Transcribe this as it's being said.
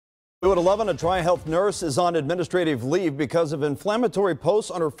At 11, a TriHealth nurse is on administrative leave because of inflammatory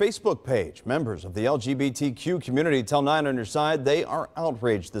posts on her Facebook page. Members of the LGBTQ community tell 9 on your side they are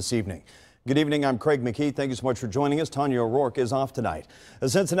outraged this evening. Good evening, I'm Craig McKee. Thank you so much for joining us. Tanya O'Rourke is off tonight. A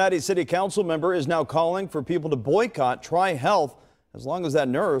Cincinnati City Council member is now calling for people to boycott TriHealth as long as that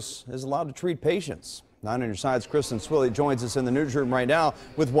nurse is allowed to treat patients. 9 on your side's Kristen Swilley joins us in the newsroom right now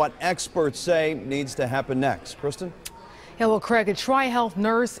with what experts say needs to happen next. Kristen? Yeah, well, Craig, a TriHealth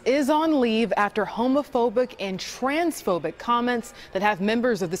nurse is on leave after homophobic and transphobic comments that have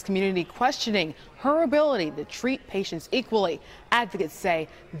members of this community questioning her ability to treat patients equally. Advocates say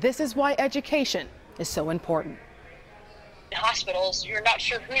this is why education is so important. In hospitals, you're not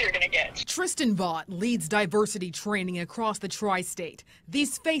sure who you're going to get. Tristan Vaught leads diversity training across the tri-state.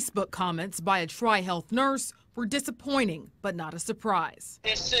 These Facebook comments by a TriHealth nurse were disappointing, but not a surprise.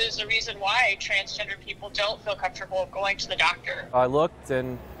 This is the reason why transgender people don't feel comfortable going to the doctor. I looked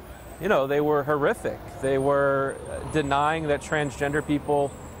and, they were horrific. They were denying that transgender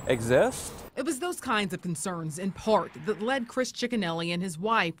people exist. It was those kinds of concerns, in part, that led Chris Seelbach and his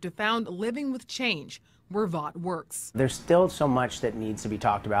wife to found Living with Change, where Vaught works. There's still so much that needs to be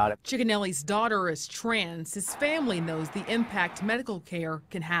talked about. Seelbach's daughter is trans. His family knows the impact medical care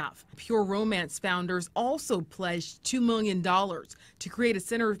can have. Pure Romance founders also pledged $2 million to create a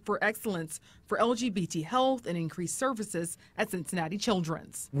center for excellence for LGBT health and increase services at Cincinnati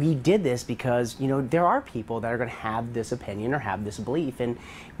Children's. We did this because, there are people that are going to have this opinion or have this belief, and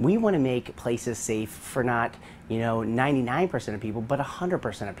we want to make places safe for not, 99% of people, but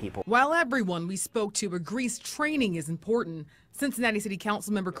 100% of people. While everyone we spoke to agrees training is important, Cincinnati City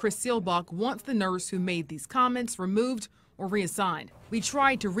Council member Chris Seelbach wants the nurse who made these comments removed or reassigned. We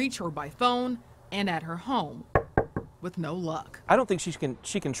tried to reach her by phone and at her home, with no luck. I don't think she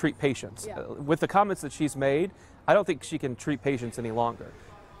can treat patients. Yeah. With the comments that she's made, I don't think she can treat patients any longer.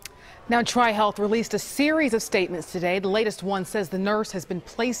 Now, TriHealth released a series of statements today. The latest one says the nurse has been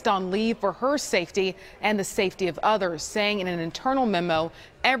placed on leave for her safety and the safety of others, saying in an internal memo,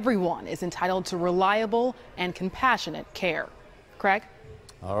 everyone is entitled to reliable and compassionate care. Craig?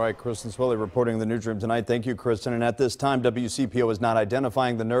 All right, Kristen Swilley reporting in the newsroom tonight. Thank you, Kristen. And at this time, WCPO is not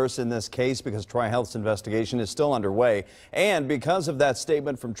identifying the nurse in this case because TriHealth's investigation is still underway. And because of that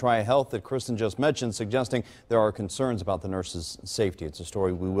statement from TriHealth that Kristen just mentioned, suggesting there are concerns about the nurse's safety. It's a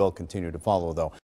story we will continue to follow, though.